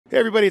Hey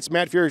everybody, it's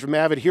Matt Fury from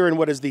Avid here in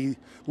what is the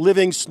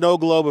living snow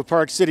globe of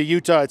Park City,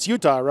 Utah. It's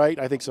Utah, right?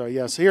 I think so,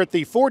 yes. Here at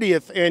the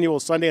 40th annual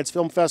Sundance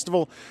Film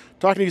Festival,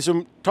 talking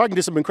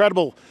to some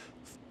incredible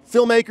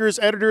filmmakers,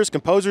 editors,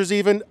 composers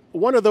even.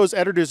 One of those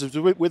editors is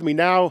with me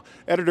now.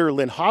 Editor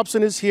Lynn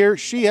Hobson is here.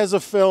 She has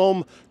a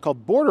film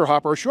called Border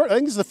Hopper, I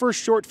think this is the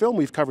first short film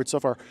we've covered so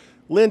far.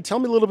 Lynn, tell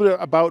me a little bit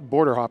about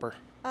Border Hopper.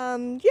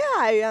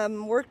 I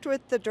worked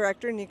with the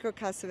director, Nico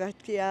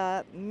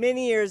Casavecchia,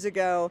 many years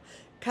ago,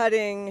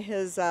 cutting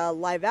his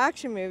live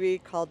action movie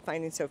called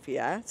Finding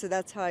Sophia. So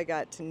that's how I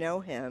got to know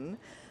him.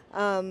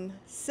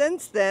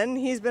 Since then,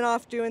 he's been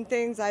off doing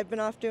things, I've been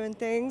off doing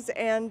things,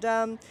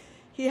 and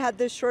he had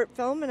this short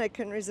film and I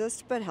couldn't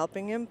resist but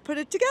helping him put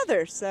it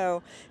together.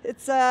 So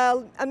it's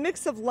a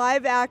mix of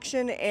live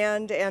action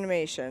and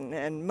animation,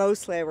 and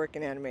mostly I work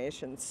in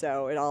animation,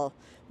 so it all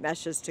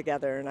meshes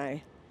together,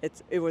 and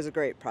it was a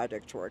great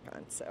project to work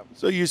on.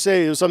 So you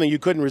say it was something you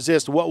couldn't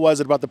resist. What was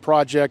it about the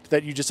project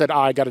that you just said,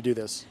 I got to do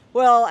this?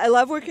 Well, I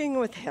love working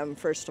with him,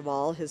 first of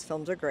all. His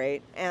films are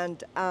great.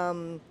 And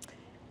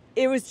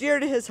it was dear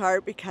to his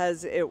heart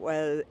because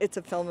it's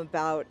a film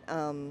about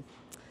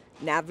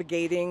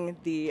navigating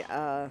the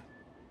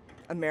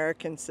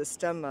American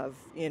system of,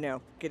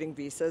 getting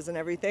visas and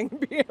everything,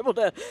 being able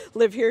to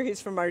live here. He's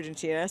from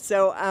Argentina.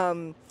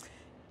 So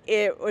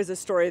it was a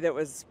story that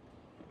was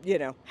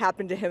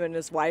happened to him and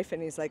his wife,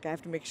 and he's like, I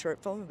have to make a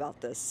short film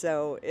about this.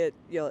 So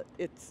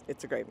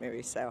it's a great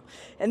movie. So,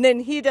 and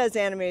then he does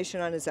animation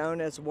on his own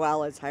as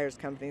well as hires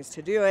companies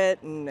to do it,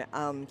 and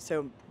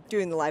so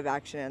doing the live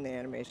action and the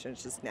animation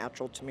is just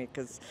natural to me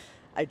because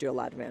I do a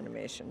lot of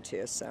animation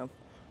too. So.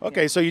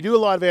 Okay, so you do a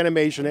lot of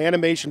animation.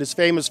 Animation is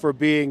famous for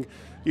being,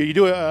 you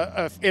do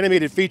a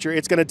animated feature,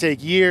 it's going to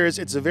take years.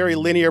 It's a very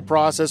linear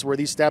process where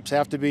these steps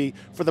have to be,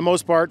 for the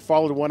most part,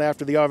 followed one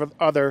after the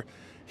other.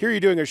 Here you're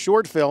doing a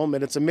short film,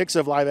 and it's a mix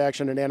of live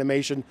action and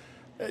animation.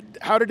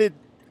 How did it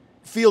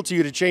feel to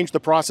you to change the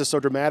process so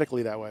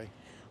dramatically that way?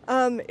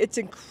 It's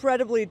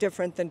incredibly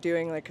different than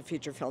doing like a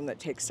feature film that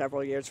takes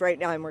several years. Right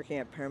now I'm working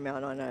at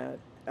Paramount on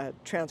a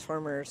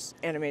Transformers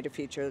animated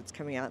feature that's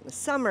coming out in the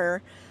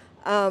summer.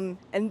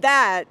 And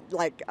that,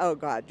 like, oh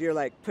God, you're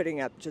like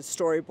putting up just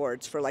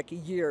storyboards for like a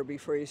year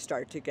before you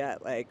start to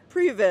get like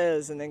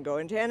previs, and then go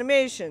into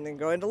animation, then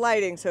go into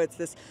lighting. So it's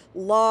this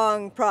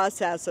long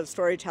process of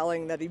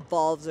storytelling that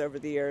evolves over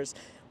the years.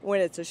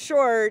 When it's a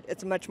short,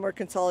 it's a much more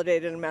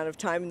consolidated amount of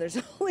time, and there's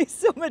only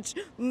so much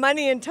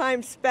money and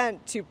time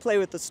spent to play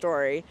with the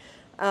story.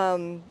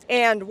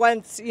 And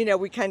once,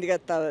 we kind of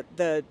get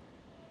the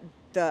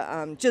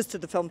gist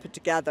of the film put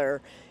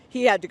together,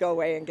 he had to go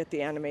away and get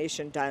the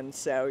animation done.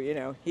 So,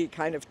 he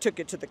kind of took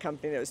it to the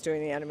company that was doing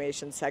the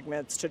animation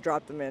segments to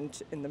drop them in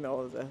the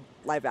middle of the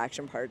live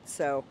action part.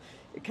 So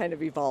it kind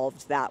of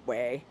evolved that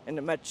way in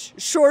a much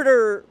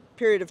shorter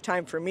period of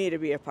time for me to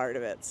be a part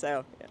of it.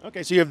 So, yeah.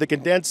 Okay, so you have the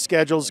condensed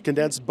schedules,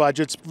 condensed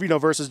budgets,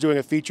 versus doing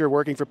a feature,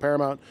 working for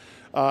Paramount.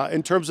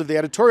 In terms of the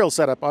editorial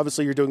setup,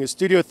 obviously you're doing a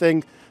studio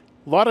thing.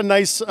 A lot of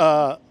nice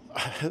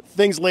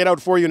things laid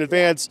out for you in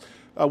advance.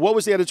 What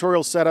was the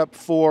editorial setup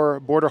for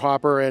Border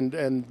Hopper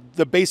and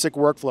the basic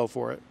workflow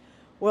for it?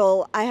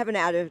 Well, I have an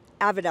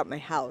Avid at my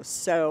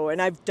house,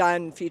 and I've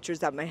done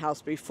features at my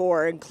house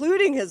before,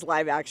 including his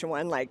live action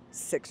one like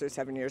 6 or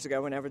 7 years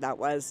ago, whenever that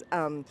was.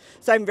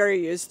 So I'm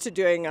very used to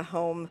doing a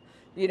home,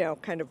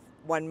 kind of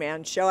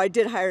one-man show. I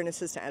did hire an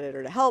assistant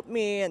editor to help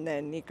me, and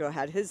then Nico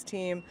had his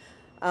team.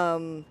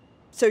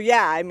 So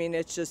yeah, I mean,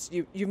 it's just,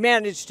 you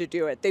managed to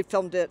do it. They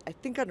filmed it, I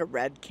think, on a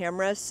Red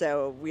camera,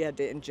 so we had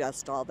to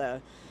ingest all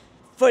the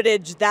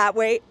footage that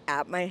way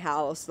at my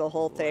house, the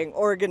whole thing,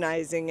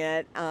 organizing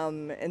it,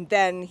 and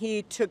then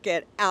he took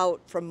it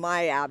out from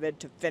my Avid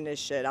to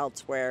finish it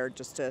elsewhere,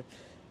 just to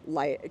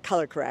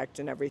color correct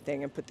and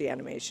everything, and put the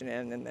animation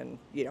in, and then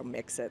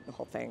mix it, the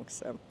whole thing.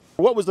 So,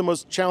 what was the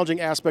most challenging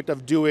aspect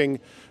of doing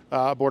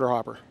Border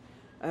Hopper?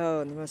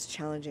 Oh, the most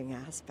challenging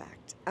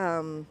aspect.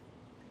 I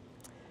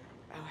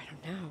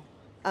don't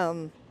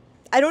know.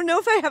 I don't know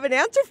if I have an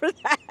answer for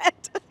that.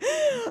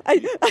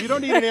 You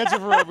don't need an answer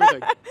for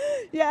everything.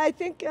 Yeah, I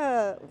think,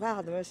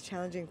 wow, the most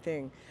challenging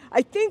thing.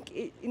 I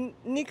think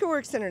Nico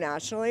works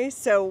internationally,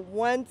 so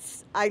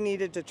once I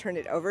needed to turn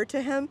it over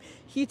to him,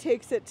 he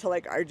takes it to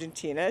like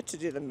Argentina to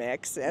do the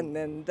mix, and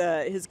then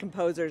his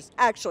composers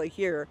actually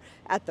here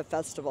at the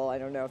festival. I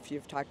don't know if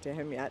you've talked to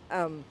him yet.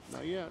 Not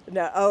yet.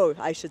 No, oh,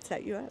 I should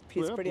set you up.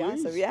 He's pretty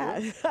please. Awesome.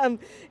 Yeah.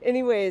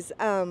 Anyways,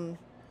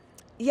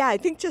 yeah, I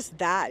think just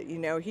that,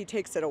 he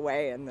takes it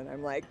away, and then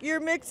I'm like, you're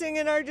mixing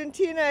in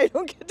Argentina, I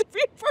don't get to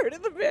be part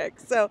of the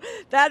mix. So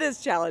that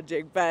is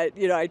challenging, but,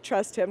 I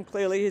trust him.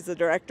 Clearly, he's a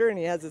director, and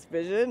he has this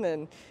vision,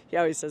 and he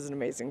always does an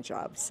amazing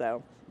job.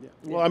 So, yeah.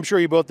 Well, I'm sure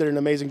you both did an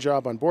amazing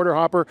job on Border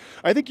Hopper.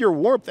 I think your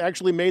warmth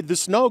actually made the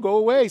snow go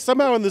away.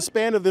 Somehow in the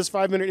span of this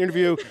 5-minute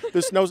interview,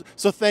 the snow.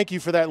 So thank you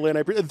for that,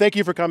 Lynn. Thank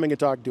you for coming and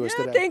talking to us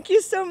today. Thank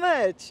you so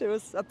much. It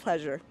was a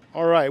pleasure.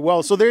 All right.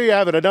 Well, so there you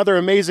have it. Another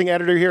amazing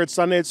editor here at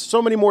Sundance.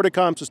 So many more to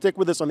come. So stick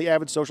with us on the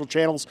Avid social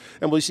channels,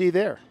 and we'll see you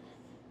there.